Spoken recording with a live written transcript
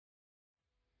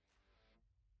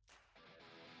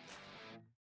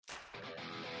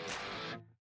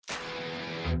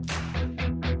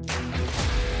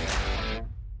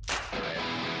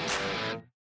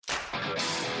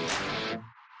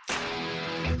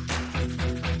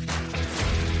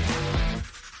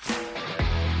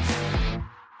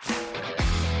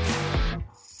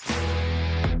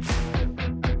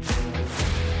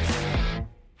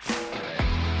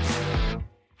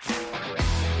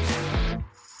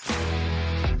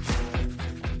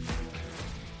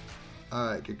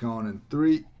right, get going in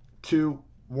 3, 2,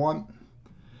 1.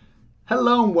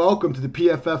 Hello and welcome to the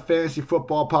PFF Fantasy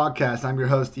Football Podcast. I'm your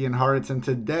host, Ian Hartitz, and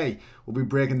today we'll be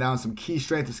breaking down some key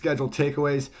strength of schedule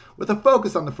takeaways with a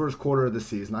focus on the first quarter of the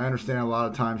season. I understand a lot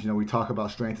of times, we talk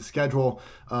about strength of schedule,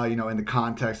 in the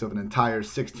context of an entire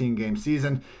 16-game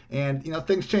season, and,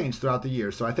 things change throughout the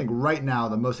year. So I think right now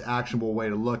the most actionable way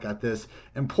to look at this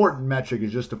important metric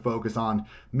is just to focus on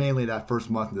mainly that first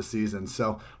month of the season.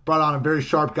 So brought on a very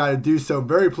sharp guy to do so.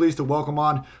 Very pleased to welcome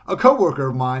on a coworker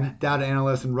of mine, data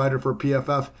analyst and writer for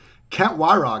PFF, Kent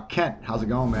Whyrock. Kent, how's it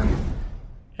going, man?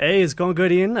 Hey, it's going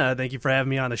good, Ian. Thank you for having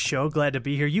me on the show. Glad to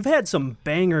be here. You've had some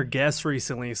banger guests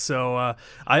recently, so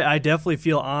I definitely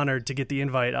feel honored to get the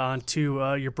invite on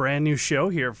to your brand new show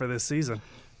here for this season.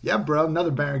 Yeah, bro,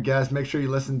 another banger guest. Make sure you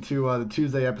listen to the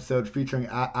Tuesday episode featuring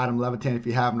Adam Levitan if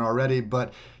you haven't already.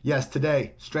 But yes,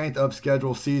 today, strength of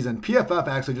schedule season. PFF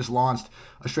actually just launched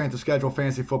a strength of schedule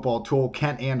fantasy football tool.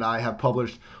 Kent and I have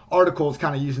published articles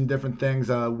kind of using different things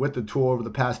with the tool over the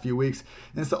past few weeks.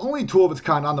 And it's the only tool of its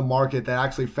kind on the market that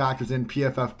actually factors in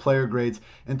PFF player grades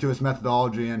into its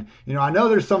methodology. And, I know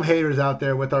there's some haters out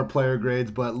there with our player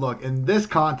grades, but look, in this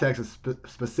context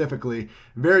specifically,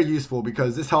 very useful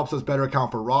because this helps us better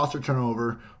account for roster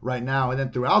turnover right now and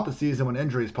then throughout the season when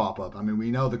injuries pop up. I mean,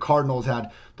 we know the Cardinals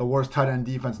had the worst tight end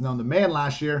defense known to man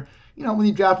last year. When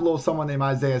you draft a little someone named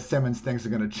Isaiah Simmons, things are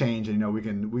going to change, and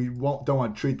we don't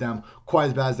want to treat them quite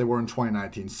as bad as they were in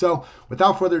 2019. So,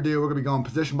 without further ado, we're going to be going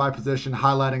position by position,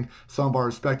 highlighting some of our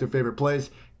respective favorite plays.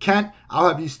 Kent, I'll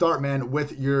have you start, man,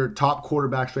 with your top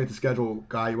quarterback strength of schedule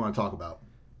guy you want to talk about.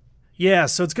 Yeah,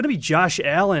 so it's going to be Josh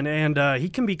Allen, and he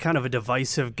can be kind of a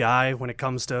divisive guy when it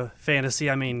comes to fantasy.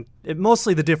 I mean,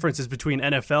 mostly the difference is between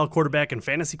NFL quarterback and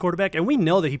fantasy quarterback, and we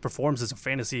know that he performs as a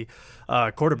fantasy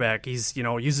quarterback. He's,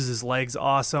 uses his legs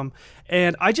awesome.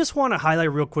 And I just want to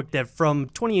highlight real quick that from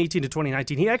 2018 to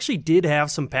 2019, he actually did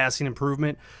have some passing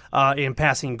improvement in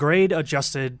passing grade,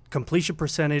 adjusted completion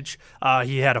percentage.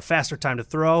 He had a faster time to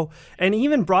throw, and he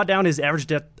even brought down his average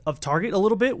depth of target a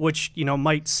little bit, which,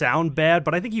 might sound bad,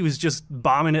 but I think he was just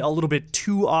bombing it a little bit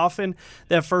too often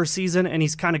that first season, and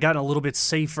he's kind of gotten a little bit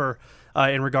safer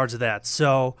in regards to that.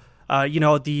 So,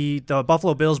 the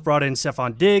Buffalo Bills brought in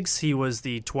Stephon Diggs. He was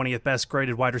the 20th best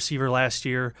graded wide receiver last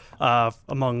year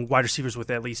among wide receivers with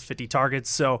at least 50 targets.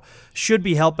 So should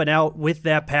be helping out with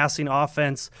that passing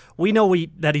offense. We know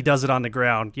that he does it on the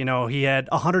ground. He had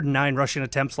 109 rushing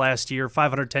attempts last year,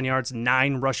 510 yards,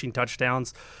 9 rushing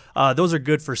touchdowns. Those are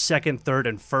good for second, third,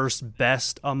 and first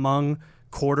best among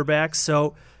quarterbacks.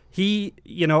 So he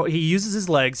uses his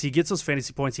legs. He gets those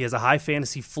fantasy points. He has a high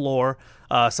fantasy floor,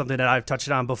 something that I've touched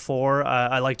on before.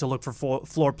 I like to look for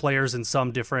floor players in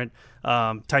some different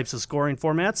types of scoring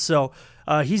formats. So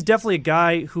he's definitely a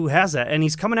guy who has that, and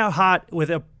he's coming out hot with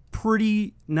a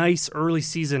pretty nice early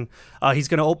season. He's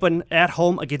going to open at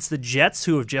home against the Jets,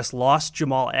 who have just lost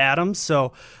Jamal Adams,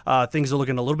 so things are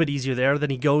looking a little bit easier there. Then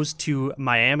he goes to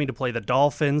Miami to play the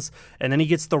Dolphins, and then he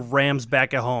gets the Rams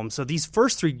back at home. So these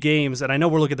first 3 games, and I know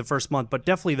we're looking at the first month, but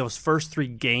definitely those first 3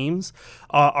 games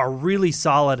are really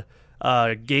solid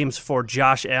games for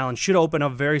Josh Allen. Should open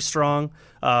up very strong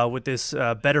with this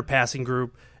better passing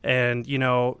group. And,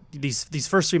 these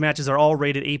first 3 matches are all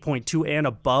rated 8.2 and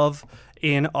above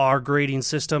in our grading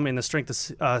system in the strength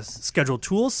of schedule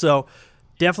tools. So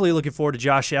definitely looking forward to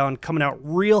Josh Allen coming out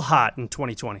real hot in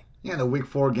 2020. Yeah, the Week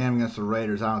 4 game against the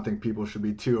Raiders, I don't think people should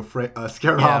be too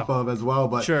scared off of as well.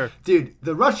 But, sure, dude,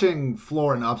 the rushing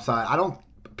floor and upside,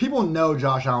 people know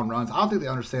Josh Allen runs. I don't think they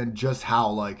understand just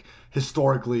how,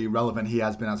 historically relevant he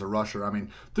has been as a rusher. I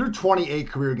mean, through 28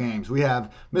 career games, we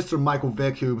have Mr. Michael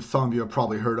Vick, who some of you have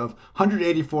probably heard of,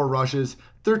 184 rushes,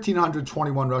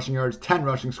 1,321 rushing yards, 10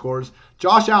 rushing scores.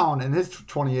 Josh Allen, in his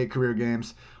 28 career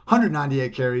games,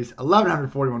 198 carries,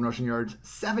 1,141 rushing yards,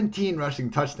 17 rushing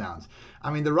touchdowns.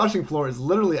 I mean, the rushing floor is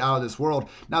literally out of this world.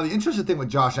 Now, the interesting thing with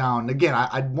Josh Allen, again,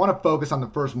 I want to focus on the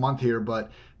first month here,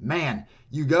 but man,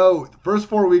 the first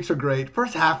 4 weeks are great.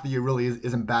 First half of the year really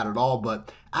isn't bad at all,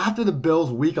 but after the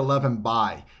Bills' Week 11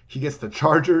 bye, he gets the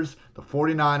Chargers, the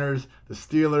 49ers, the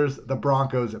Steelers, the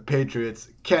Broncos, the Patriots.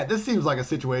 Kent, this seems like a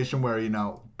situation where,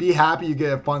 be happy you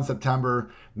get a fun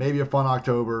September, maybe a fun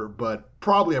October, but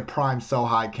probably a prime sell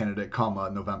high candidate come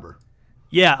November.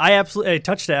 Yeah, I absolutely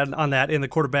touched on that in the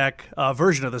quarterback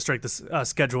version of the strength of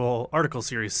schedule article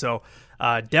series. So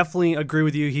definitely agree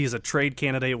with you. He's a trade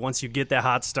candidate once you get that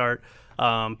hot start.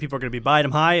 People are going to be buying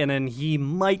him high, and then he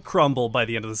might crumble by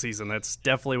the end of the season. That's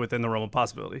definitely within the realm of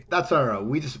possibility. That's all right.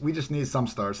 We just need some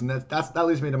starts, and that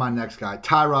leads me to my next guy,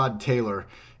 Tyrod Taylor.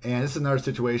 And this is another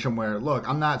situation where, look,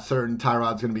 I'm not certain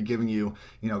Tyrod's going to be giving you,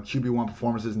 QB1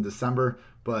 performances in December,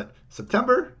 but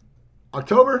September,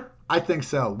 October? I think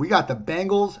so. We got the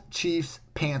Bengals, Chiefs,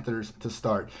 Panthers to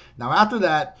start. Now after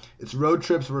that, it's road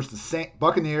trips versus the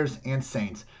Buccaneers and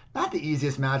Saints. Not the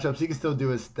easiest matchups. He can still do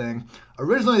his thing.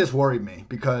 Originally, this worried me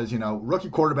because, rookie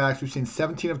quarterbacks, we've seen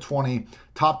 17 of 20,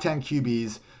 top 10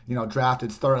 QBs,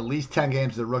 drafted, start at least 10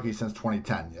 games as a rookie since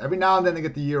 2010. Every now and then they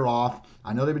get the year off.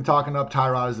 I know they've been talking up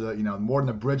Tyrod as more than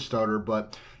a bridge starter,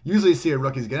 but usually you see a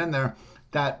rookies get in there.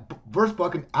 That versus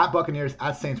at Buccaneers,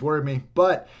 at Saints worried me,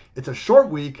 but it's a short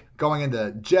week going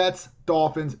into Jets,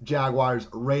 Dolphins, Jaguars,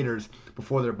 Raiders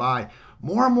before their bye.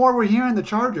 More and more we're hearing the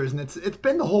Chargers, and it's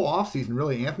been the whole offseason,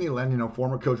 really. Anthony Lynn,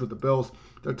 former coach with the Bills,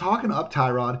 they're talking up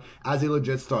Tyrod as a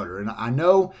legit starter. And I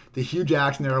know the Hugh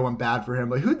Jackson era went bad for him,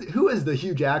 but who has the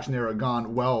Hugh Jackson era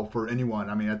gone well for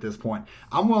anyone? I mean, at this point,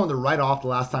 I'm willing to write off the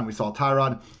last time we saw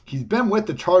Tyrod. He's been with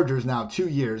the Chargers now 2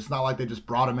 years. It's not like they just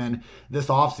brought him in this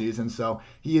offseason. So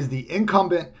he is the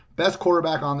incumbent best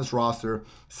quarterback on this roster,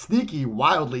 sneaky,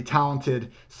 wildly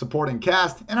talented supporting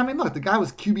cast. And I mean, look, the guy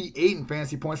was QB 8 in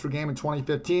fantasy points per game in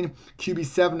 2015, QB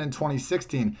 7 in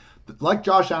 2016. Like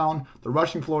Josh Allen, the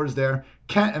rushing floor is there.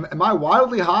 Am I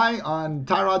wildly high on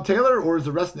Tyrod Taylor, or is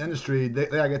the rest of the industry, they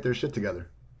gotta get their shit together?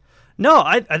 No,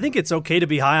 I think it's okay to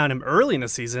be high on him early in the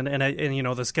season, and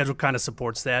the schedule kind of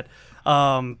supports that.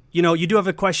 You do have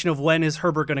a question of when is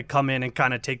Herbert going to come in and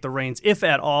kind of take the reins, if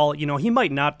at all. He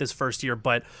might not this first year,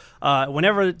 but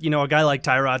whenever a guy like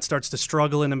Tyrod starts to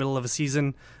struggle in the middle of a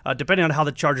season, depending on how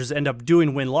the Chargers end up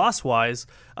doing win-loss wise,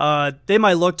 they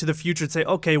might look to the future and say,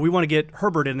 okay, we want to get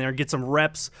Herbert in there, get some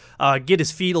reps, get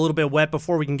his feet a little bit wet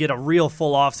before we can get a real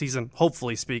full offseason,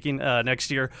 hopefully speaking, next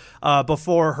year,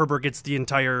 before Herbert gets the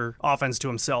entire offense to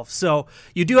himself. So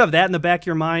you do have that in the back of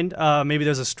your mind. Maybe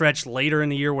there's a stretch later in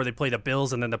the year where they play the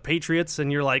Bills and then the Patriots,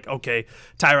 and you're like, okay,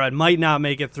 Tyrod might not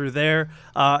make it through there,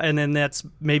 and then that's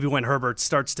maybe when Herbert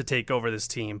starts to take over this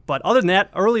team. But other than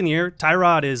that, early in the year,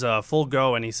 Tyrod is full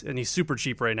go, and he's super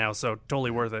cheap right now, so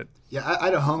totally worth it. Yeah, I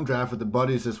had a home draft with the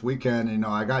buddies this weekend.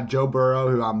 I got Joe Burrow,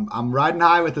 who I'm riding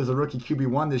high with as a rookie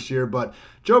QB1 this year. But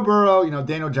Joe Burrow,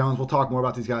 Daniel Jones, we'll talk more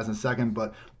about these guys in a second.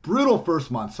 But brutal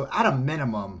first month. So at a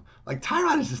minimum,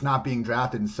 Tyrod is just not being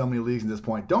drafted in so many leagues at this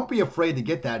point. Don't be afraid to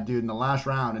get that dude in the last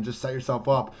round and just set yourself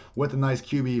up with a nice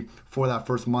QB for that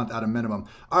first month at a minimum.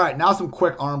 All right, now some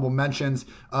quick honorable mentions.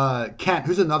 Kent,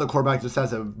 who's another quarterback that just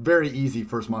has a very easy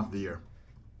first month of the year?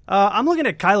 I'm looking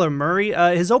at Kyler Murray.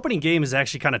 His opening game is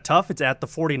actually kind of tough. It's at the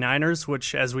 49ers,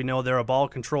 which, as we know, they're a ball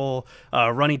control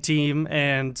running team,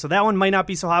 and so that one might not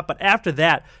be so hot. But after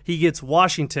that, he gets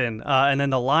Washington, and then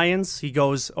the Lions. He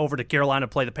goes over to Carolina to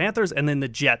play the Panthers, and then the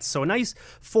Jets. So a nice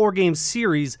 4-game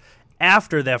series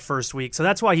after that first week. So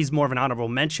that's why he's more of an honorable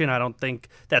mention. I don't think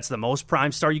that's the most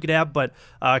prime start you could have, but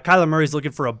Kyler Murray's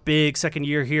looking for a big second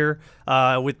year here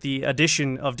with the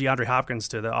addition of DeAndre Hopkins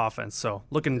to the offense. So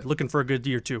looking for a good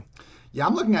year too. Yeah,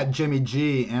 I'm looking at Jimmy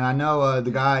G, and I know the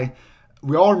guy,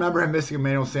 we all remember him missing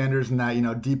Emmanuel Sanders in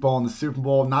that, deep ball in the Super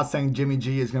Bowl. I'm not saying Jimmy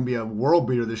G is going to be a world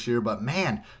beater this year, but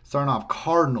man, starting off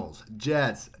Cardinals,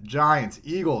 Jets, Giants,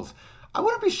 Eagles. I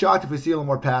wouldn't be shocked if we see a little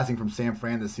more passing from San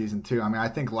Fran this season, too. I mean, I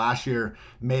think last year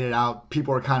made it out.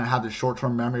 People are kind of have this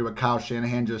short-term memory with Kyle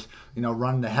Shanahan just,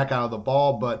 running the heck out of the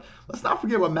ball. But let's not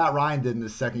forget what Matt Ryan did in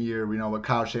his second year, with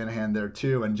Kyle Shanahan there,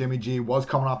 too. And Jimmy G was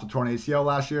coming off the torn ACL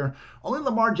last year. Only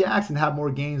Lamar Jackson had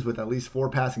more games with at least 4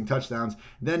 passing touchdowns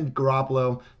than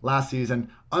Garoppolo last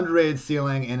season. Underrated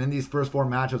ceiling, and in these first 4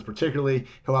 matchups particularly,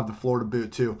 he'll have the floor to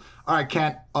boot, too. All right,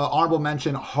 Kent, honorable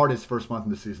mention, hardest first month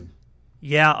of the season.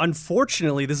 Yeah,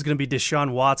 unfortunately, this is going to be Deshaun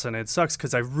Watson. It sucks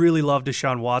because I really love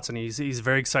Deshaun Watson. He's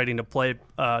very exciting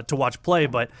to watch play,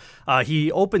 but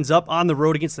he opens up on the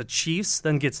road against the Chiefs,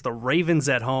 then gets the Ravens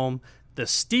at home, the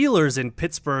Steelers in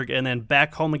Pittsburgh, and then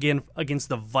back home again against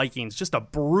the Vikings. Just a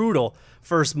brutal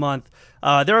first month.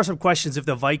 There are some questions if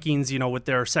the Vikings, with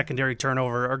their secondary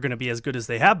turnover, are going to be as good as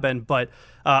they have been, but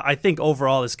I think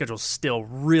overall the schedule's still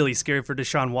really scary for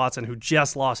Deshaun Watson, who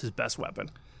just lost his best weapon.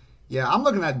 Yeah, I'm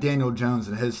looking at Daniel Jones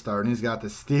and his start, and he's got the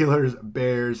Steelers,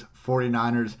 Bears,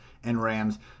 49ers, and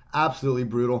Rams. Absolutely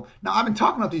brutal. Now, I've been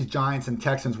talking about these Giants and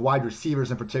Texans wide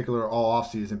receivers in particular all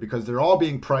offseason because they're all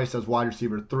being priced as wide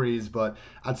receiver 3s, but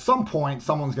at some point,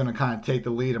 someone's going to kind of take the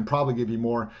lead and probably give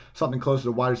you something closer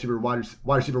to wide receiver 1,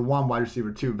 wide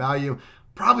receiver 2 value.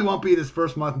 Probably won't be this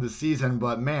first month of the season,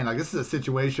 but man, this is a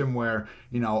situation where,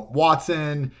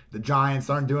 Watson, the Giants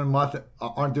aren't doing much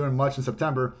in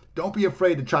September. Don't be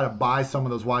afraid to try to buy some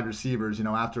of those wide receivers,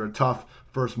 after a tough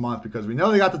first month because we know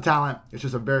they got the talent. It's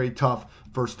just a very tough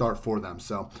first start for them.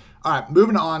 So, all right,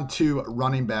 moving on to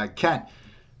running back. Kent,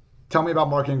 tell me about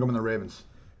Mark Ingram and the Ravens.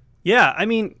 Yeah, I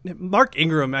mean, Mark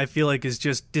Ingram, I feel like, is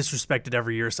just disrespected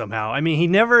every year somehow. I mean, he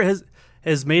never has.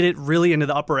 has made it really into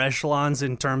the upper echelons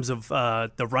in terms of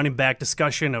the running back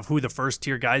discussion of who the first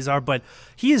tier guys are. But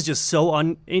he is just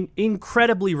so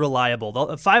incredibly reliable.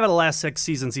 5 out of the last 6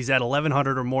 seasons, he's had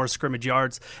 1,100 or more scrimmage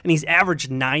yards, and he's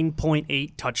averaged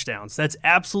 9.8 touchdowns. That's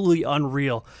absolutely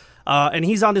unreal. And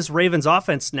he's on this Ravens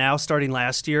offense now, starting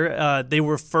last year. They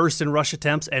were first in rush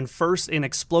attempts and first in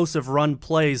explosive run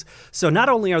plays. So not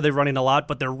only are they running a lot,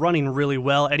 but they're running really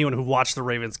well. Anyone who watched the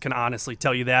Ravens can honestly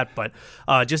tell you that. But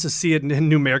just to see it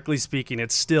numerically speaking,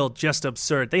 it's still just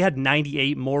absurd. They had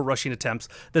 98 more rushing attempts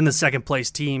than the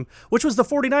second-place team, which was the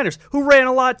 49ers, who ran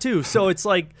a lot too. So it's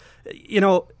like,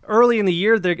 early in the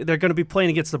year, they're going to be playing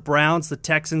against the Browns, the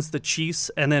Texans, the Chiefs,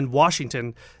 and then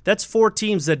Washington. That's 4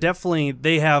 teams that definitely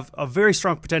they have a very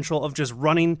strong potential of just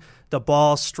running the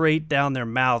ball straight down their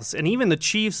mouths. And even the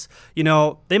Chiefs,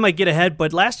 they might get ahead,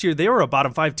 but last year they were a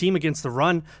bottom 5 team against the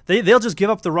run. They'll just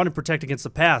give up the run and protect against the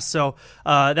pass. So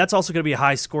that's also going to be a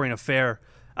high-scoring affair.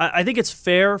 I think it's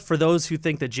fair for those who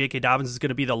think that J.K. Dobbins is going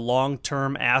to be the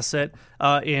long-term asset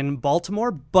in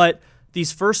Baltimore, but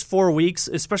these first 4 weeks,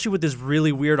 especially with this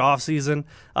really weird offseason,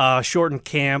 shortened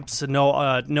camps,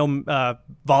 no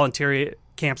voluntary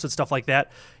camps and stuff like that,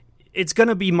 it's going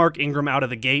to be Mark Ingram out of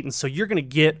the gate. And so you're going to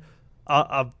get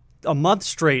a month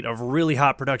straight of really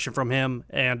hot production from him.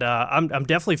 And I'm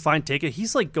definitely fine taking it.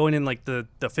 He's like going in like the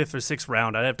 5th or 6th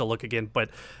round. I'd have to look again. But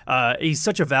he's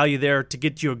such a value there to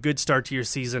get you a good start to your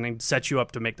season and set you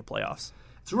up to make the playoffs.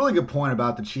 It's a really good point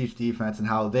about the Chiefs defense and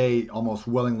how they almost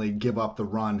willingly give up the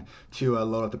run to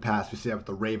load up the pass. We see that with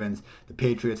the Ravens, the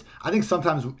Patriots. I think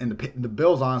sometimes in the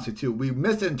Bills, honestly, too, we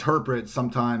misinterpret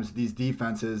sometimes these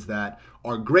defenses that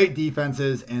are great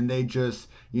defenses and they just,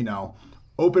 they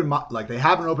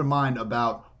have an open mind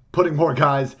about putting more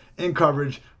guys in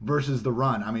coverage versus the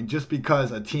run. I mean, just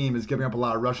because a team is giving up a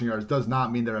lot of rushing yards does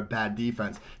not mean they're a bad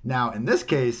defense. Now, in this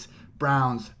case,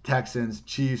 Browns, Texans,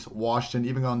 Chiefs, Washington,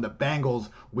 even on the Bengals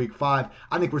week 5,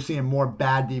 I think we're seeing more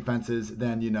bad defenses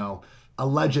than,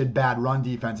 alleged bad run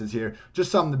defenses here.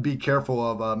 Just something to be careful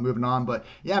of moving on. But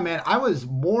yeah, man, I was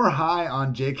more high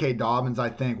on J.K. Dobbins, I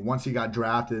think, once he got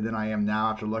drafted than I am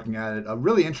now after looking at it. A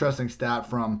really interesting stat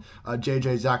from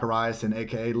J.J. Zachariason,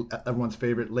 a.k.a. everyone's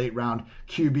favorite late round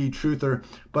QB truther.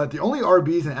 But the only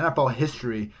RBs in NFL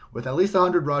history with at least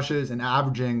 100 rushes and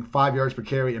averaging 5 yards per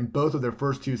carry in both of their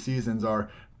first 2 seasons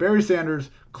are Barry Sanders,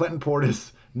 Clinton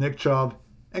Portis, Nick Chubb,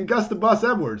 and Gus the Bus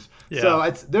Edwards. Yeah.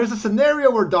 So there's a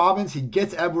scenario where Dobbins, he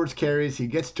gets Edwards carries, he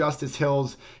gets Justice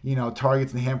Hill's,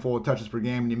 targets and a handful of touches per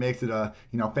game, and he makes it a,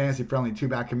 fantasy-friendly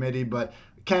 2-back committee. But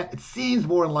it seems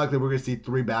more than likely we're going to see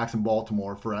 3 backs in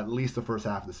Baltimore for at least the first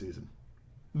half of the season.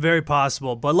 Very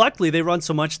possible. But luckily they run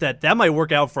so much that might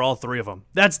work out for all 3 of them.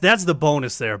 That's the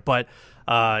bonus there. But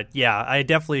yeah, I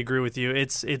definitely agree with you.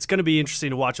 It's going to be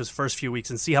interesting to watch those first few weeks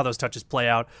and see how those touches play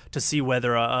out to see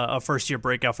whether a first-year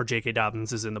breakout for J.K.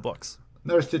 Dobbins is in the books.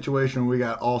 Another situation where we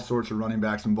got all sorts of running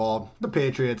backs involved. The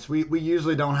Patriots, we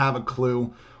usually don't have a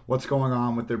clue what's going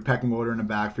on with their pecking order in the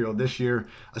backfield. This year,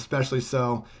 especially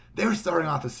so. They were starting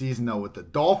off the season, though, with the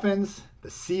Dolphins, the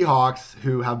Seahawks,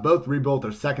 who have both rebuilt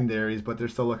their secondaries, but they're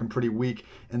still looking pretty weak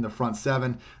in the front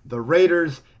 7, the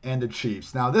Raiders, and the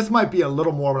Chiefs. Now, this might be a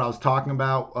little more what I was talking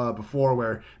about before,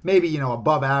 where maybe,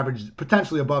 above average,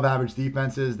 potentially above average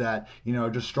defenses that, are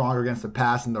just stronger against the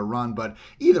pass and the run. But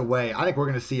either way, I think we're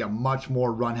going to see a much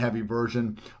more run-heavy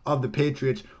version of the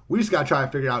Patriots. We just got to try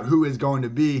to figure out who is going to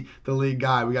be the lead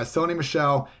guy. We got Sony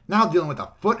Michel now dealing with a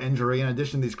foot injury in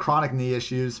addition to these chronic knee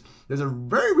issues. There's a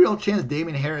very real chance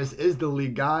Damien Harris is the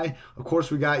lead guy. Of course,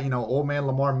 we got, old man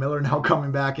Lamar Miller now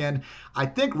coming back in. I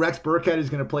think Rex Burkhead is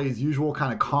going to play his usual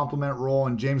kind of complement role,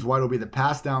 and James White will be the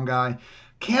pass down guy.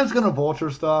 Cam's going to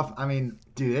vulture stuff. I mean,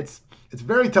 dude, it's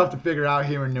very tough to figure out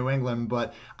here in New England,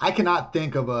 but I cannot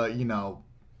think of a,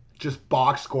 just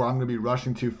box score I'm going to be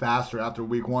rushing to faster after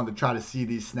week 1 to try to see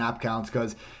these snap counts.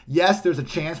 Because, yes, there's a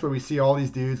chance where we see all these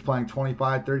dudes playing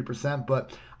 25, 30%,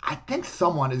 but I think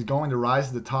someone is going to rise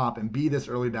to the top and be this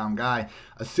early down guy.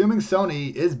 Assuming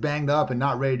Sony is banged up and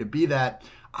not ready to be that,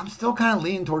 I'm still kind of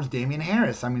leaning towards Damien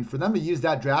Harris. I mean, for them to use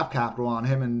that draft capital on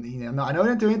him, and I know he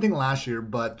didn't do anything last year,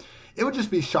 but it would just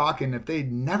be shocking if they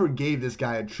never gave this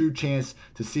guy a true chance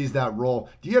to seize that role.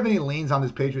 Do you have any leans on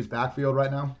this Patriots backfield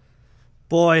right now?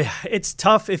 Boy, it's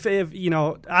tough. If I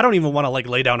don't even want to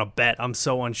lay down a bet. I'm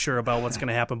so unsure about what's going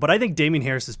to happen. But I think Damien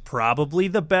Harris is probably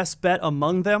the best bet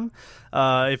among them.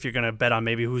 If you're going to bet on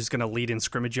maybe who's going to lead in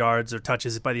scrimmage yards or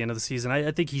touches by the end of the season,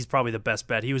 I think he's probably the best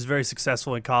bet. He was very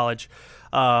successful in college,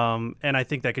 and I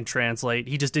think that can translate.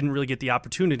 He just didn't really get the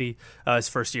opportunity his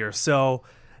first year. So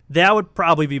that would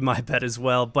probably be my bet as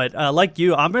well. But like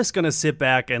you, I'm just going to sit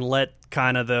back and let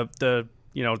kind of the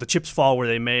the chips fall where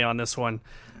they may on this one.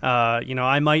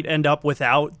 I might end up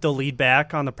without the lead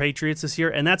back on the Patriots this year,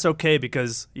 and that's okay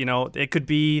because, it could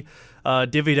be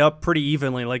divvied up pretty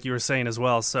evenly, like you were saying as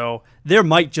well. So there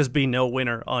might just be no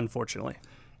winner, unfortunately.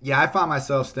 Yeah, I find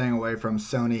myself staying away from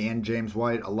Sony and James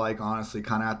White alike, honestly,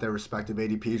 kind of at their respective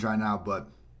ADPs right now. But,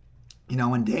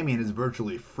 when Damian is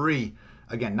virtually free,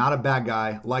 again, not a bad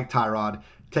guy, like Tyrod,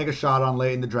 take a shot on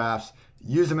late in the drafts.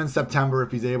 Use him in September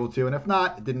if he's able to, and if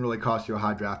not, it didn't really cost you a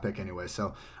high draft pick anyway.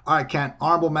 So, all right, Kent,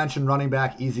 honorable mention, running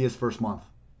back, easiest first month.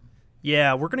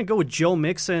 Yeah, we're going to go with Joe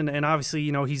Mixon, and obviously,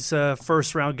 he's a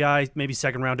first-round guy, maybe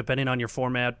second round, depending on your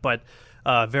format, but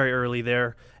very early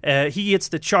there. He gets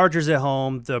the Chargers at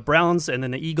home, the Browns, and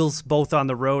then the Eagles both on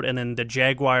the road, and then the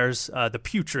Jaguars, the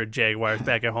putrid Jaguars,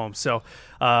 back at home. So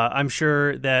I'm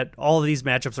sure that all of these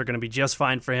matchups are going to be just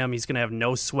fine for him. He's going to have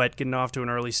no sweat getting off to an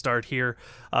early start here.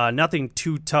 Nothing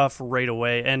too tough right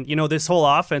away. And, this whole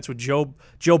offense with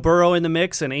Joe Burrow in the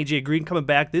mix and A.J. Green coming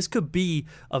back, this could be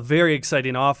a very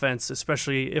exciting offense,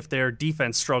 especially if their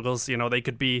defense struggles. They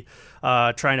could be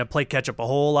trying to play catch-up a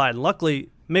whole lot. And luckily,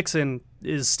 Mixon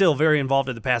is still very involved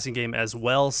in the passing game as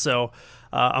well. So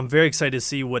I'm very excited to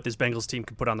see what this Bengals team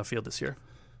can put on the field this year.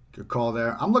 Good call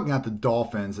there. I'm looking at the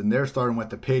Dolphins, and they're starting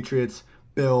with the Patriots,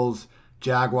 Bills,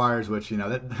 Jaguars, which,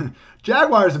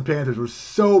 Jaguars and Panthers were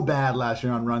so bad last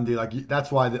year on run D. Like,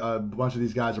 that's why a bunch of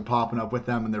these guys are popping up with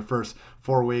them in their first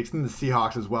 4 weeks, and the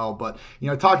Seahawks as well. But,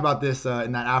 I talked about this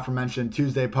in that aforementioned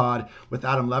Tuesday pod with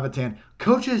Adam Levitan.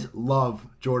 Coaches love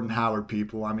Jordan Howard,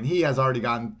 people. I mean, he has already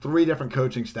gotten 3 different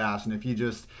coaching staffs, and if you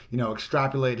just,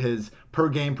 extrapolate his per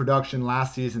game production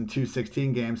last season,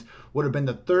 216 games, would have been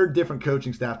the 3rd different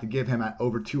coaching staff to give him at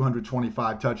over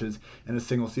 225 touches in a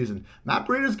single season. Matt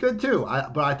Breida's good too,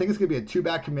 but I think it's going to be a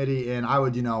 2-back committee, and I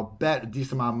would, bet a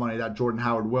decent amount of money that Jordan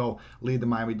Howard will lead the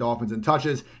Miami Dolphins in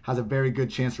touches, has a very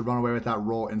good chance to run away with that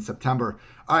role in September.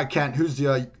 All right, Kent, who's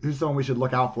someone we should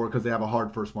look out for because they have a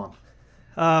hard first month?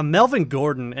 Melvin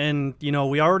Gordon, and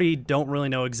we already don't really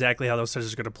know exactly how those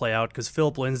touches are going to play out because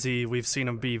Philip Lindsay, we've seen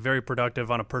him be very productive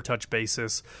on a per touch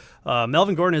basis.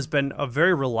 Melvin Gordon has been a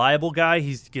very reliable guy.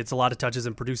 He gets a lot of touches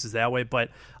and produces that way, but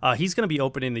he's going to be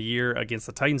opening the year against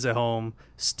the Titans at home,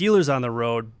 Steelers on the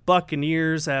road,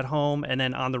 Buccaneers at home, and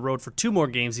then on the road for 2 more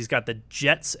games, he's got the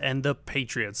Jets and the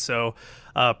Patriots. So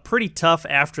pretty tough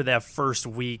after that first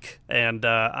week, and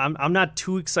I'm not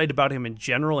too excited about him in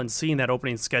general, and seeing that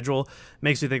opening schedule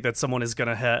makes me think that someone is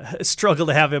going to struggle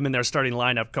to have him in their starting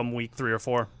lineup come week 3 or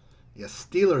 4. Yeah,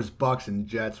 Steelers, Bucks, and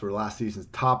Jets were last season's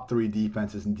top 3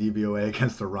 defenses in DVOA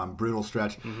against the run. Brutal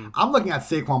stretch. Mm-hmm. I'm looking at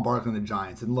Saquon Barkley and the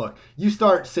Giants. And look, you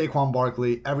start Saquon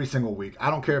Barkley every single week.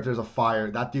 I don't care if there's a fire.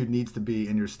 That dude needs to be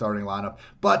in your starting lineup.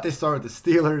 But they start with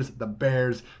the Steelers, the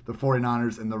Bears, the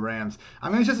 49ers, and the Rams. I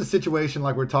mean, it's just a situation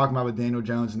like we we're talking about with Daniel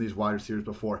Jones and these wide receivers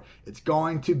before. It's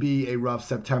going to be a rough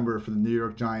September for the New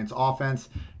York Giants offense.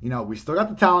 We still got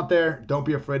the talent there. Don't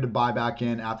be afraid to buy back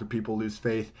in after people lose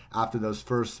faith after those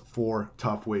first 4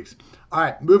 tough weeks. All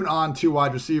right, moving on to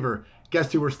wide receiver.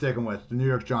 Guess who we're sticking with? The New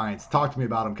York Giants. Talk to me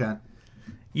about them, Kent.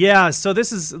 Yeah, so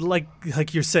this is like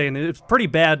you're saying, it's pretty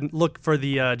bad look for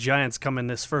the Giants coming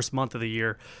this first month of the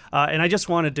year. And I just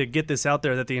wanted to get this out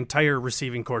there that the entire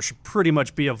receiving corps should pretty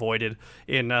much be avoided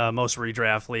in most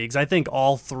redraft leagues. I think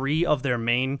all 3 of their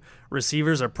main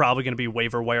receivers are probably going to be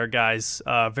waiver wire guys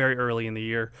very early in the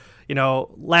year.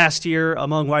 Last year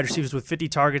among wide receivers with 50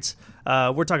 targets,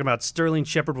 we're talking about Sterling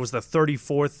Shepard was the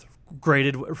 34th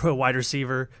graded wide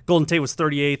receiver. Golden Tate was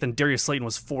 38th, and Darius Slayton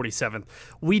was 47th.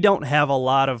 We don't have a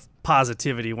lot of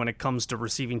positivity when it comes to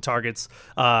receiving targets,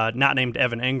 not named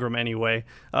Evan Engram anyway,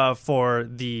 for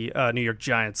the New York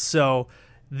Giants. So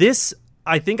this,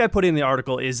 I think I put in the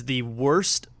article, is the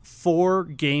worst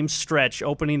 4-game stretch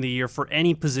opening the year for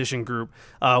any position group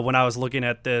when I was looking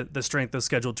at the strength of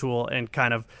schedule tool and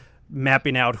kind of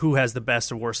mapping out who has the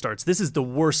best and worst starts. This is the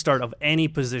worst start of any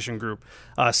position group.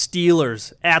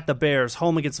 Steelers at the Bears,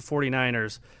 home against the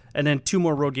 49ers, and then 2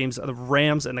 more road games, the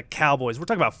Rams and the Cowboys. We're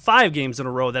talking about 5 games in a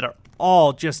row that are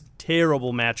all just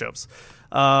terrible matchups.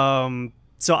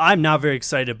 So I'm not very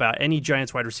excited about any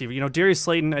Giants wide receiver. Darius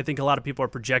Slayton, I think a lot of people are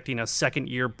projecting a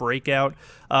second-year breakout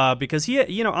because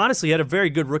he, honestly had a very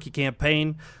good rookie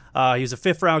campaign. He was a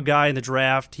 5th-round guy in the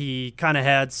draft. He kind of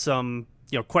had some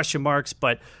question marks,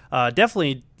 but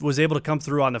definitely was able to come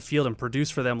through on the field and produce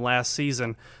for them last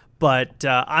season. But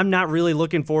I'm not really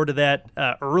looking forward to that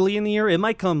early in the year. It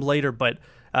might come later, but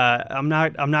I'm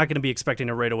not going to be expecting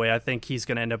it right away. I think he's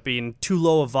going to end up being too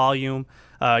low of volume.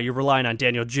 You're relying on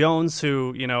Daniel Jones,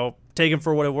 who, take him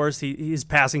for what it was. His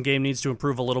passing game needs to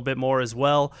improve a little bit more as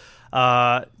well.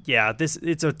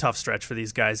 It's a tough stretch for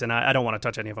these guys, and I don't want to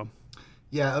touch any of them.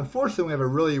 Yeah, unfortunately, we have a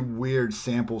really weird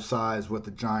sample size with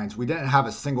the Giants. We didn't have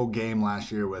a single game last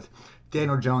year with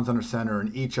Daniel Jones under center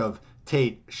and each of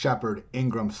Tate, Shepard,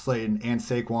 Ingram, Slayton, and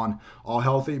Saquon all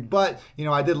healthy. But,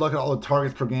 I did look at all the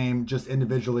targets per game just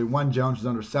individually when Jones was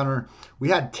under center. We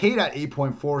had Tate at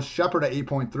 8.4, Shepard at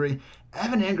 8.3.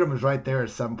 Evan Ingram is right there at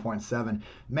 7.7.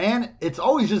 Man, it's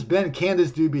always just been, can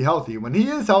this dude be healthy? When he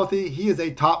is healthy, he is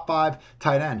a top 5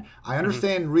 tight end. I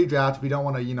understand redraft. We don't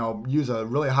want to, use a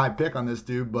really high pick on this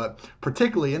dude, but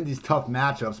particularly in these tough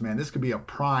matchups, man, this could be a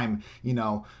prime,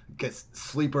 get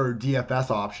sleeper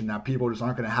DFS option that people just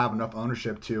aren't going to have enough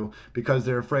ownership to because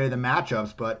they're afraid of the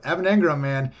matchups. But Evan Ingram,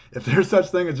 man, if there's such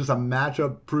thing as just a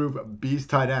matchup-proof beast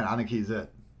tight end, I think he's it.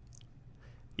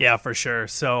 Yeah, for sure.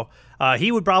 So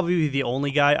he would probably be the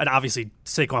only guy, and obviously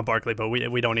Saquon Barkley, but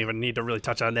we don't even need to really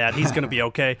touch on that. He's going to be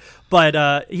okay.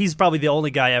 But he's probably the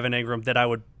only guy, Evan Ingram, that I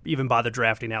would even bother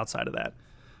drafting outside of that.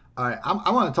 All right,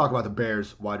 I want to talk about the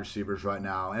Bears wide receivers right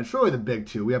now, and it's really the big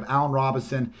two. We have Allen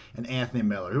Robinson and Anthony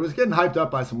Miller, who was getting hyped up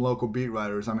by some local beat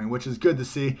writers, which is good to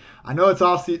see. I know it's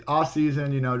off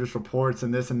season, just reports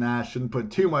and this and that. Shouldn't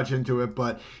put too much into it,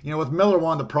 but, with Miller,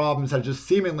 one of the problems has just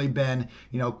seemingly been,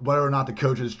 whether or not the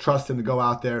coaches trust him to go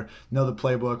out there, know the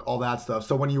playbook, all that stuff.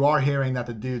 So when you are hearing that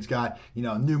the dude's got,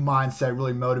 new mindset,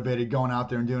 really motivated, going out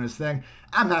there and doing his thing,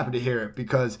 I'm happy to hear it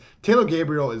because Taylor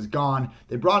Gabriel is gone.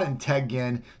 They brought in Ted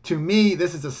Ginn. To me,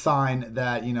 this is a sign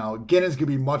that, Ginn is going to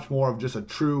be much more of just a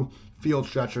true field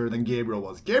stretcher than Gabriel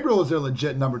was. Gabriel was their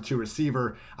legit number 2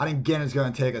 receiver. I think Ginn is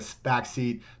going to take a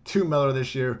backseat to Miller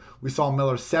this year. We saw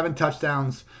Miller 7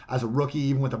 touchdowns as a rookie,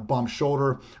 even with a bum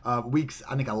shoulder. Weeks,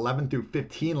 I think 11 through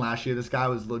 15 last year, this guy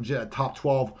was legit a top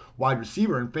 12 wide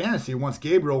receiver in fantasy once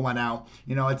Gabriel went out.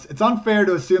 It's unfair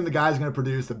to assume the guy's going to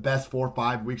produce the best 4 or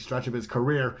 5 week stretch of his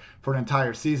career for an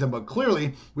entire season, but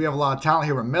clearly we have a lot of talent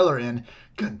here with Miller in.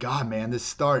 Good God, man, this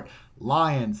start.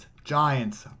 Lions,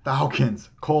 Giants, Falcons,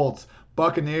 Colts,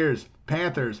 Buccaneers,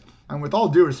 Panthers, and with all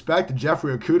due respect to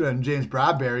Jeffrey Okudah and James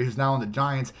Bradbury, who's now on the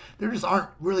Giants, there just aren't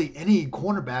really any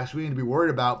cornerbacks we need to be worried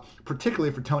about,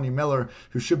 particularly for Tony Miller,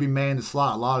 who should be manning the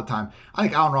slot a lot of the time. I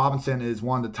think Allen Robinson is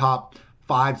one of the top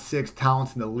 5-6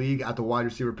 talents in the league at the wide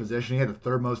receiver position. He had the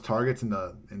 3rd most targets in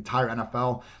the entire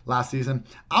NFL last season.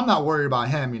 I'm not worried about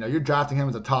him. You're drafting him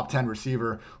as a top 10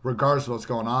 receiver regardless of what's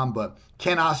going on, but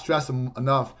cannot stress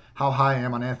enough how high I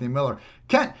am on Anthony Miller.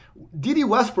 Kent, D.D.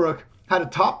 Westbrook had a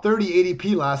top 30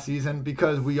 ADP last season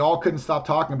because we all couldn't stop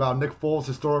talking about Nick Foles'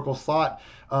 historical slot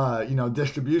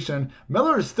distribution.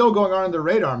 Miller is still going on under the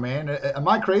radar, man. Am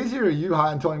I crazy, or are you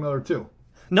high on Tony Miller too?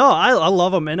 No, I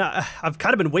love him, and I've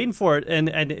kind of been waiting for it, and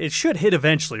it should hit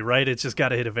eventually, right? It's just got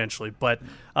to hit eventually. But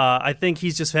I think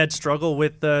he's just had struggle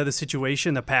with the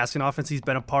situation, the passing offense he's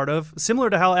been a part of, similar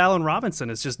to how Allen Robinson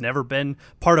has just never been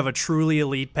part of a truly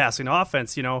elite passing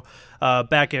offense.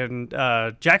 Back in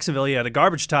Jacksonville, he had a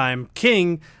garbage time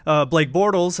king, Blake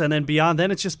Bortles, and then beyond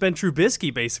then it's just been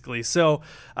Trubisky, basically. So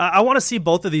I want to see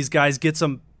both of these guys get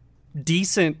some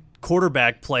decent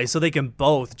quarterback play so they can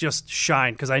both just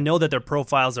shine, because I know that their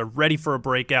profiles are ready for a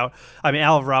breakout.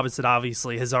 Allen Robinson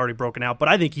obviously has already broken out, but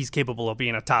I think he's capable of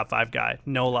being a top 5 guy,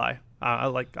 no lie.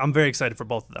 I'm very excited for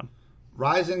both of them.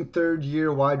 Rising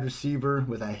 3rd-year wide receiver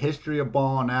with a history of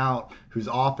balling out, whose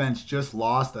offense just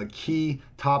lost a key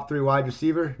top 3 wide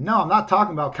receiver. No, I'm not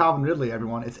talking about Calvin Ridley,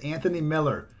 everyone. It's Anthony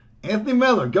Miller. Anthony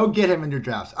Miller, go get him in your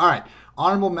drafts. All right,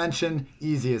 honorable mention,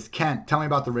 easiest. Kent, tell me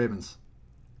about the Ravens.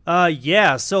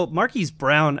 So Marquise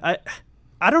Brown,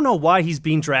 I don't know why he's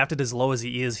being drafted as low as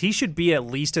he is. He should be at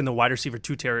least in the wide receiver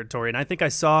 2 territory, and I think I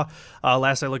saw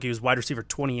last I looked he was wide receiver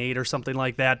 28 or something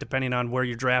like that, depending on where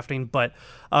you're drafting. But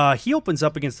he opens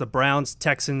up against the Browns,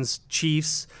 Texans,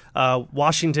 Chiefs,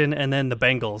 Washington, and then the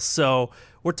Bengals. So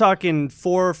we're talking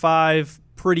 4 or 5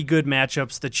 pretty good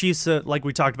matchups. The Chiefs, like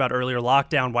we talked about earlier, lock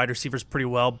down wide receivers pretty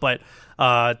well, but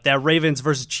that Ravens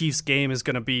versus Chiefs game is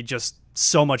going to be just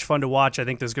so much fun to watch. I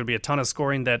think there's going to be a ton of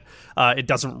scoring that it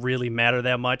doesn't really matter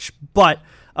that much. But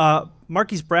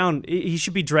Marquise Brown, he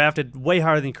should be drafted way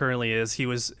higher than he currently is. He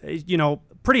was,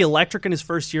 pretty electric in his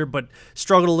first year, but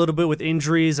struggled a little bit with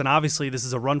injuries, and obviously this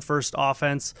is a run-first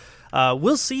offense.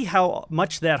 We'll see how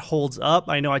much that holds up.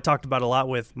 I know I talked about it a lot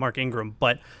with Mark Ingram,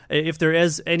 but if there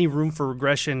is any room for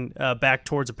regression back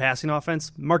towards a passing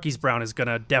offense, Marquise Brown is going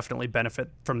to definitely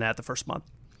benefit from that the first month.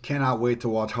 Cannot wait to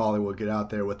watch Hollywood get out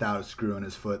there without a screw in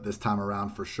his foot this time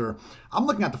around for sure. I'm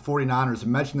looking at the 49ers. I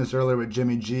mentioned this earlier with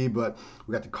Jimmy G, but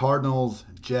we got the Cardinals,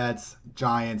 Jets,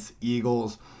 Giants,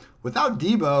 Eagles. Without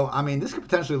Debo, this could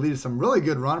potentially lead to some really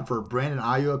good run for Brandon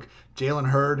Ayuk, Jalen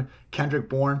Hurd, Kendrick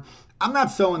Bourne. I'm not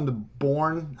so into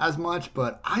Bourne as much,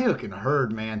 but Ayuk and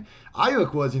Hurd, man.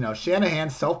 Ayuk was,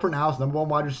 Shanahan's self-pronounced number one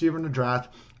wide receiver in the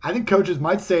draft. I think coaches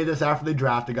might say this after they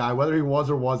draft a guy, whether he was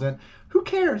or wasn't. Who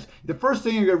cares? The first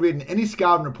thing you're going to read in any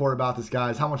scouting report about this guy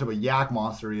is how much of a yak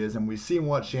monster he is, and we've seen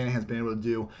what Shanahan's been able to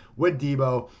do with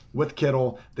Debo, with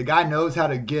Kittle. The guy knows how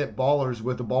to get ballers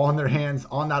with the ball in their hands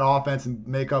on that offense and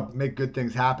make good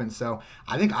things happen. So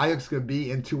I think Ayuk's going to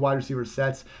be in 2 wide receiver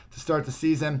sets to start the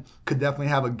season. Could definitely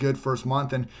have a good first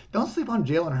month. And don't sleep on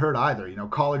Jalen Hurd either.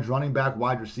 College running back,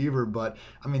 wide receiver. But,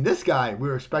 this guy, we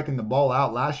were expecting the ball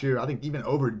out last year, I think even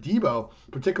over Debo,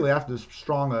 particularly after this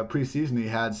strong preseason he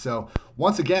had. So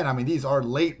once again, these are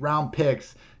late round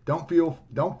picks. Don't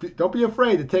be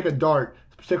afraid to take a dart,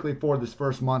 particularly for this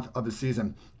first month of the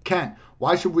season. Kent,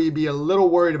 why should we be a little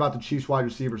worried about the Chiefs wide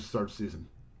receivers to start the season?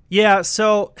 Yeah,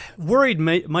 so worried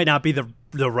might not be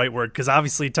the right word, because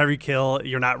obviously Tyreek Hill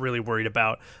you're not really worried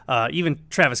about. Even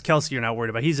Travis Kelce you're not worried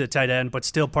about. He's a tight end, but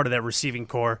still part of that receiving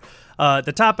core.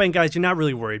 The top end guys you're not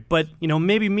really worried. But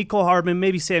maybe Mecole Hardman,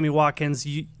 maybe Sammy Watkins.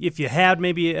 If you had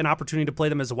maybe an opportunity to play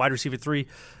them as a wide receiver 3,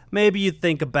 maybe you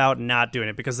think about not doing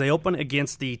it, because they open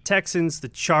against the Texans, the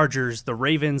Chargers, the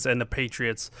Ravens, and the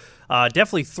Patriots.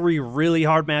 Definitely 3 really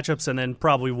hard matchups, and then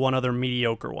probably one other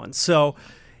mediocre one. So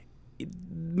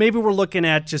maybe we're looking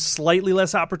at just slightly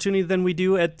less opportunity than we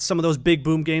do at some of those big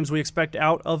boom games we expect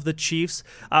out of the Chiefs.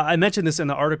 I mentioned this in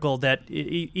the article that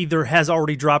either has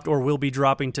already dropped or will be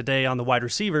dropping today on the wide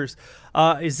receivers,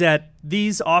 is that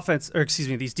these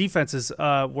defenses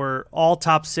were all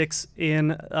top 6 in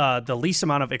the least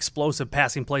amount of explosive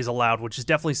passing plays allowed, which is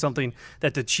definitely something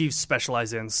that the Chiefs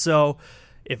specialize in. So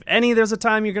if there's a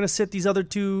time you're going to sit these other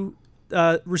 2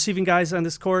 receiving guys on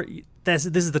this court, this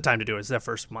is the time to do it. It's that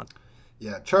first month.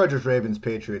 Yeah, Chargers, Ravens,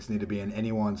 Patriots need to be in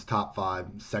anyone's top 5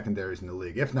 secondaries in the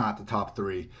league, if not the top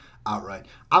 3 outright.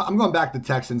 I'm going back to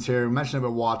Texans here. We mentioned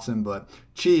about Watson, but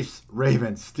Chiefs,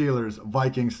 Ravens, Steelers,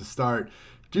 Vikings to start.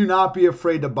 Do not be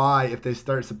afraid to buy if they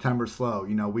start September slow.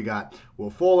 We got Will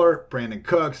Fuller, Brandon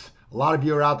Cooks. A lot of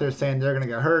you are out there saying they're going to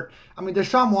get hurt.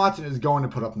 Deshaun Watson is going to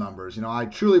put up numbers. I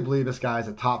truly believe this guy is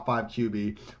a top 5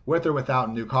 QB, with or without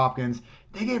Nuke Hopkins.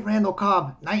 They gave Randall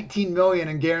Cobb $19 million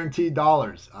in guaranteed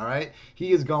dollars. All right,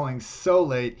 he is going so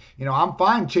late. I'm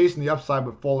fine chasing the upside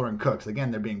with Fuller and Cooks.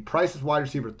 Again, they're being priced as wide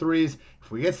receiver 3s.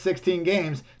 If we get 16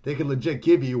 games, they could legit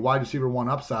give you wide receiver 1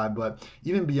 upside. But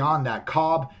even beyond that,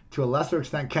 Cobb, to a lesser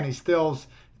extent, Kenny Stills.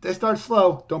 If they start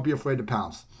slow, don't be afraid to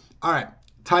pounce. All right,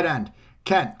 tight end.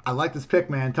 Kent, I like this pick,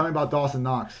 man. Tell me about Dawson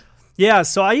Knox. Yeah,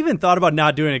 so I even thought about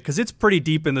not doing it because it's pretty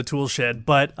deep in the tool shed.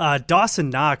 But Dawson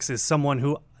Knox is someone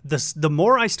who the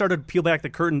more I started to peel back the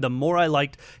curtain, the more I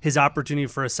liked his opportunity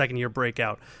for a second-year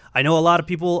breakout. I know a lot of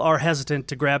people are hesitant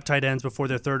to grab tight ends before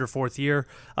their 3rd or 4th year,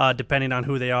 depending on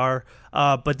who they are.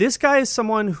 But this guy is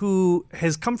someone who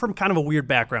has come from kind of a weird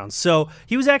background. So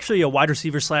he was actually a wide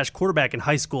receiver / quarterback in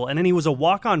high school, and then he was a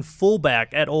walk-on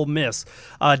fullback at Ole Miss.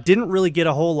 Didn't really get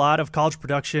a whole lot of college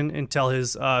production until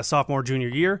his sophomore, junior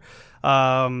year.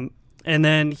 And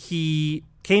then he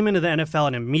came into the NFL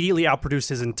and immediately outproduced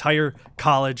his entire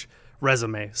college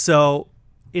resume. So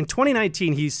in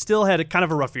 2019, he still had kind of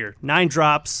a rough year. 9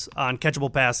 drops on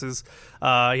catchable passes. He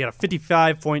had a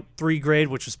 55.3 grade,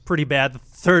 which was pretty bad. The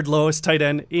 3rd lowest tight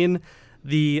end in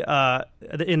the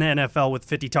NFL with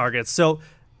 50 targets. So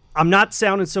I'm not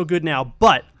sounding so good now,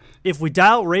 but if we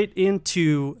dial right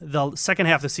into the second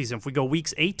half of the season, if we go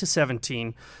weeks 8 to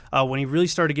 17, when he really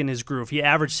started getting his groove, he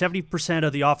averaged 70%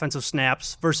 of the offensive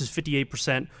snaps versus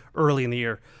 58% early in the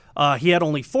year. He had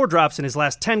only 4 drops in his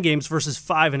last 10 games versus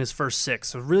 5 in his first 6,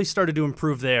 so really started to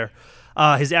improve there.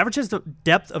 His average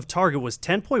depth of target was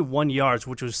 10.1 yards,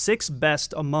 which was 6th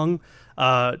best among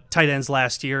tight ends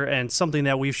last year, and something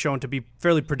that we've shown to be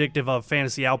fairly predictive of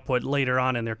fantasy output later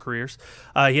on in their careers.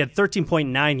 He had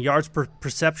 13.9 yards per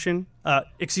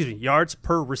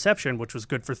reception, which was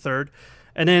good for 3rd.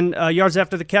 And then yards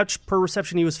after the catch per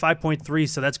reception, he was 5.3,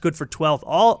 so that's good for 12th.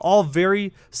 All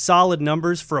very solid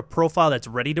numbers for a profile that's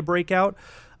ready to break out.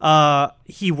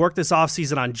 He worked this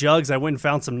offseason on jugs. I went and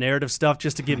found some narrative stuff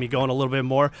just to get me going a little bit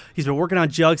more. He's been working on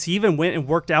jugs. He even went and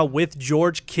worked out with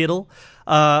George Kittle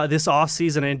this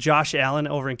offseason and Josh Allen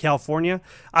over in California.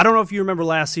 I don't know if you remember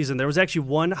last season. There was actually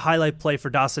one highlight play for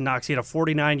Dawson Knox. He had a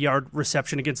 49-yard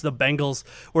reception against the Bengals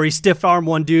where he stiff-armed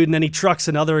one dude and then he trucks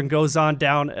another and goes on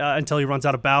down until he runs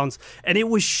out of bounds. And it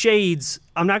was shades,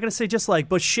 I'm not going to say just like,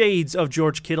 but shades of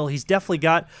George Kittle. He's definitely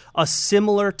got a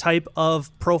similar type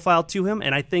of profile to him,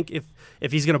 and I think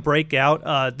if he's going to break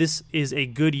out, this is a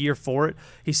good year for it.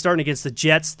 He's starting against the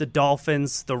Jets, the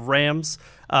Dolphins, the Rams.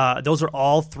 Those are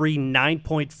all 3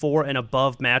 9.4 and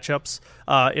above matchups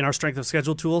in our strength of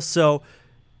schedule tool. So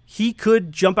he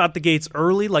could jump out the gates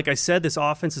early. Like I said, this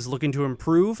offense is looking to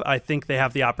improve. I think they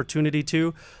have the opportunity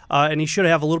to, and he should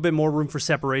have a little bit more room for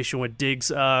separation with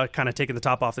Diggs kind of taking the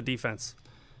top off the defense.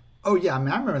 Oh, yeah. I mean,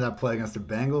 I remember that play against the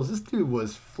Bengals. This dude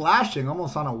was flashing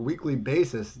almost on a weekly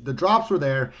basis. The drops were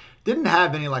there. Didn't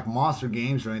have any, like, monster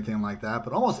games or anything like that,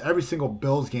 but almost every single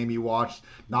Bills game you watched,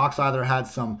 Knox either had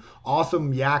some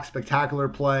awesome yak spectacular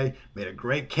play, made a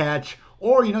great catch,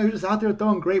 or, he was out there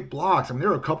throwing great blocks. I mean, there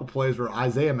were a couple plays where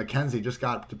Isaiah McKenzie just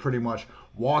got to pretty much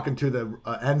walk into the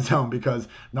end zone because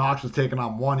Knox was taking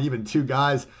on one, even two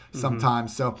guys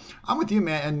sometimes. So I'm with you,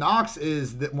 man. And Knox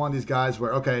is one of these guys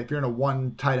where, okay, if you're in a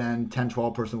one tight end, 10,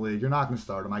 12 person league, you're not going to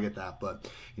start him. I get that. But,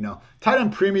 tight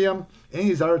end premium, any of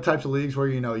these other types of leagues where,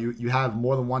 you have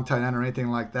more than one tight end or anything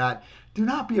like that, do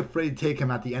not be afraid to take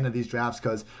him at the end of these drafts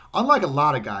because unlike a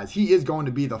lot of guys, he is going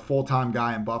to be the full-time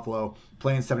guy in Buffalo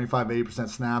playing 75, 80%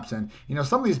 snaps. And,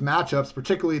 some of these matchups,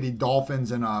 particularly the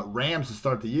Dolphins and Rams to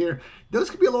start the year, those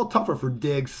could be a little tougher for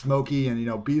Diggs, Smokey,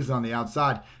 and, Beasley on the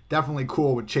outside. Definitely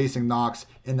cool with chasing Knox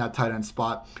in that tight end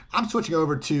spot. I'm switching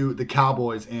over to the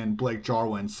Cowboys and Blake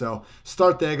Jarwin. So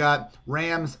start they got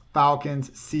Rams, Falcons,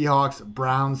 Seahawks,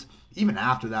 Browns. Even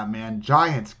after that, man,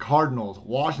 Giants, Cardinals,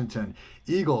 Washington,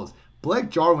 Eagles.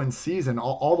 Blake Jarwin's season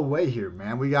all the way here,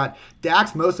 man. We got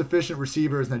Dak's most efficient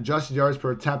receivers and adjusted yards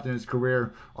per attempt in his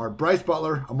career are Bryce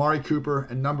Butler, Amari Cooper,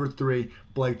 and number 3,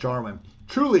 Blake Jarwin.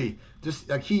 Truly,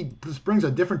 he just brings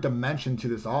a different dimension to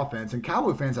this offense, and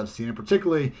Cowboy fans have seen it,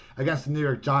 particularly against the New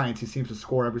York Giants. He seems to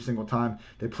score every single time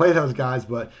they play those guys,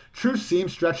 but true seam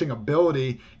stretching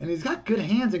ability, and he's got good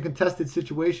hands in contested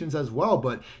situations as well,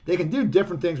 but they can do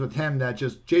different things with him that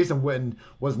just Jason Witten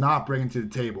was not bringing to the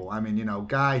table. I mean,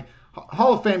 guy,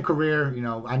 Hall of Fame career,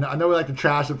 I know we like to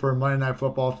trash him for a Monday Night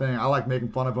Football thing. I like making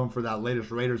fun of him for that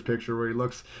latest Raiders picture where he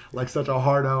looks like such a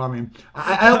hardo. I mean,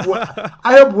 I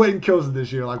hope Witten kills it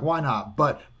this year. Like, why not?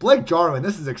 But Blake Jarwin,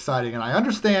 this is exciting, and I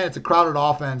understand it's a crowded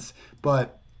offense,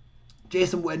 but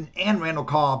Jason Witten and Randall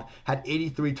Cobb had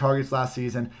 83 targets last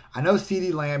season. I know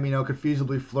CeeDee Lamb, could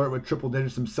feasibly flirt with triple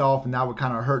digits himself, and that would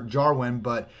kind of hurt Jarwin.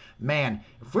 But, man,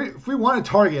 if we want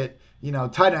to target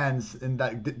tight ends in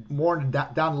that more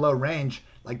down the low range,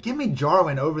 like give me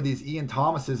Jarwin over these Ian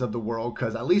Thomases of the world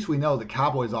because at least we know the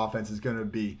Cowboys offense is going to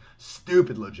be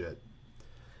stupid legit.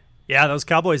 Yeah, those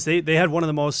Cowboys, they had one of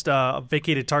the most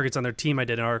vacated targets on their team. I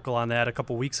did an article on that a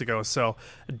couple weeks ago. So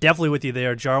definitely with you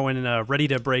there. Jarwin ready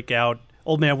to break out.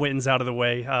 Old man Witten's out of the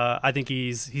way. I think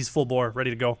he's full bore,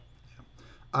 ready to go.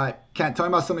 All right, Kent, tell me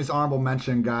about some of these honorable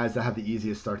mention guys that have the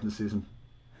easiest start in the season.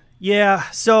 Yeah,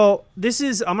 so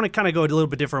I'm going to kind of go a little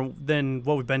bit different than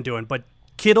what we've been doing, but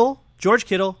George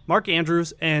Kittle, Mark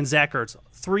Andrews, and Zach Ertz,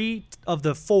 3 of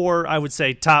the 4, I would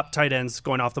say, top tight ends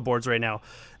going off the boards right now.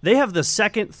 They have the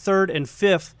 2nd, 3rd, and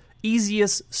 5th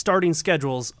easiest starting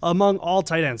schedules among all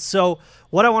tight ends. So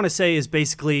what I want to say is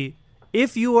basically,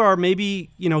 if you are maybe,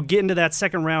 getting to that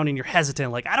second round and you're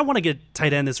hesitant, like, I don't want to get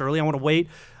tight end this early, I want to wait,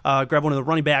 grab one of the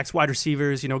running backs, wide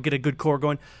receivers, get a good core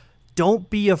going. Don't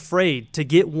be afraid to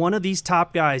get one of these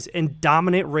top guys and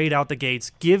dominate right out the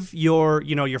gates. Give your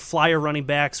flyer running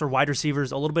backs or wide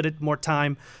receivers a little bit more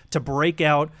time to break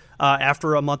out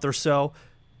after a month or so.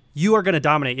 You are going to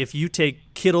dominate if you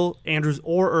take Kittle, Andrews,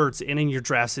 or Ertz in your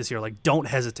drafts this year. Like, don't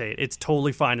hesitate. It's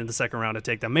totally fine in the second round to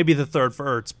take them. Maybe the third for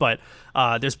Ertz, but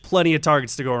there's plenty of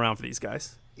targets to go around for these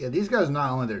guys. Yeah, these guys are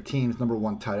not only their team's number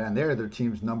 1 tight end, they're their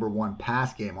team's number 1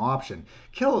 pass game option.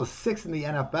 Kittle is 6th in the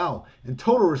NFL in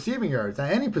total receiving yards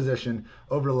at any position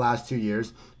over the last 2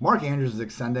 years. Mark Andrews is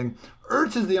extending.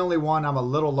 Ertz is the only one I'm a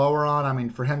little lower on. I mean,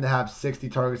 for him to have 60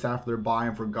 targets after their bye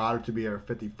and for Goddard to be at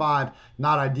 55,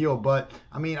 not ideal. But,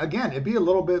 I mean, again, it'd be a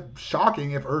little bit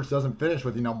shocking if Ertz doesn't finish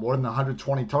with, more than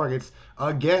 120 targets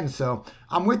again. So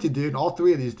I'm with you, dude. All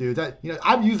 3 of these dudes.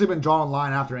 I've usually been drawing a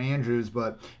line after Andrews,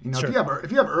 but, sure.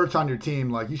 if you have Ertz on your team,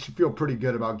 like, you should feel pretty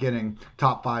good about getting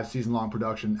top 5 season-long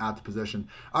production at the position.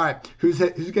 All right, who's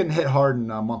getting hit hard in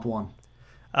month 1?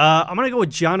 I'm going to go with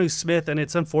Jonnu Smith, and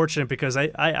it's unfortunate because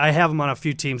I have him on a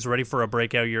few teams ready for a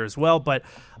breakout year as well, but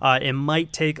it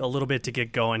might take a little bit to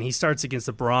get going. He starts against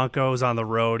the Broncos on the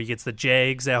road. He gets the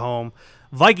Jags at home,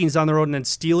 Vikings on the road, and then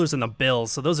Steelers and the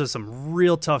Bills. So those are some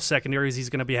real tough secondaries he's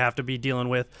going to have to be dealing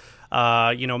with.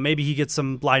 Maybe he gets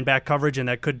some blind back coverage, and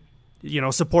that could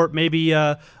support maybe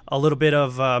a little bit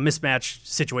of mismatch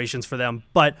situations for them.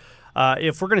 But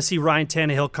if we're going to see Ryan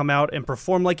Tannehill come out and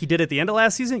perform like he did at the end of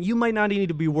last season, you might not need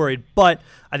to be worried. But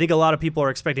I think a lot of people are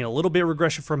expecting a little bit of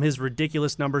regression from his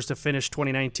ridiculous numbers to finish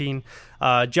 2019.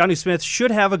 Jonnu Smith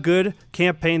should have a good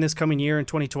campaign this coming year in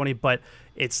 2020, but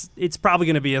it's probably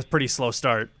going to be a pretty slow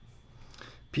start.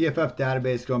 PFF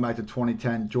database going back to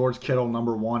 2010, George Kittle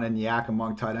number 1 in yak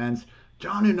among tight ends.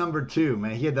 Jonnu number 2,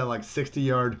 man. He had that like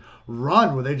 60-yard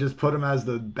run where they just put him as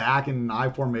the back in an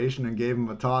I formation and gave him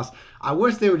a toss. I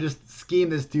wish they would just scheme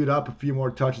this dude up a few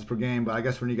more touches per game, but I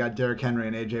guess when you got Derrick Henry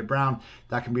and A.J. Brown,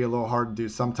 that can be a little hard to do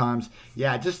sometimes.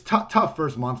 Yeah, just tough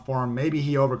first month for him. Maybe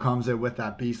he overcomes it with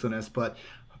that beastliness, but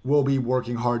we'll be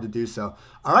working hard to do so.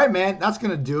 All right, man, that's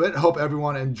going to do it. Hope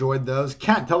everyone enjoyed those.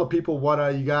 Kent, tell the people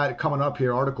what you got coming up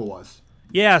here article-wise.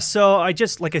 Yeah, so I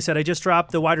just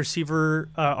dropped the wide receiver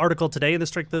article today in the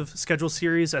Strength of Schedule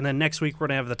series, and then next week we're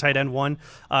going to have the tight end one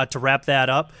to wrap that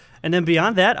up. And then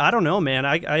beyond that, I don't know, man.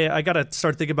 I got to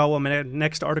start thinking about what my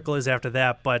next article is after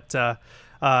that, but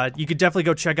you could definitely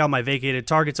go check out my vacated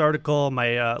targets article,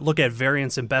 my look at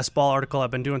variance and best ball article. I've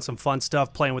been doing some fun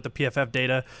stuff, playing with the PFF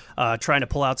data, trying to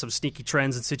pull out some sneaky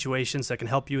trends and situations that can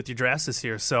help you with your drafts this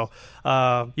year. So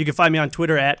you can find me on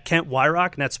Twitter at Kent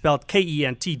Weyrauch, and that's spelled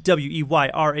KentWeyrauch.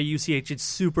 It's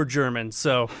super German.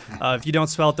 So if you don't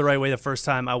spell it the right way the first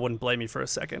time, I wouldn't blame you for a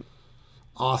second.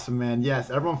 Awesome, man. Yes,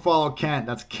 everyone follow Kent.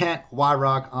 That's Kent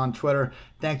Weyrauch on Twitter.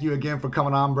 Thank you again for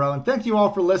coming on, bro. And thank you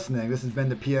all for listening. This has been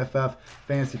the PFF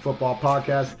Fantasy Football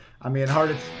Podcast. I'm Ian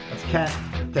Hartitz. That's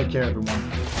Kent. Take care,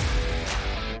 everyone.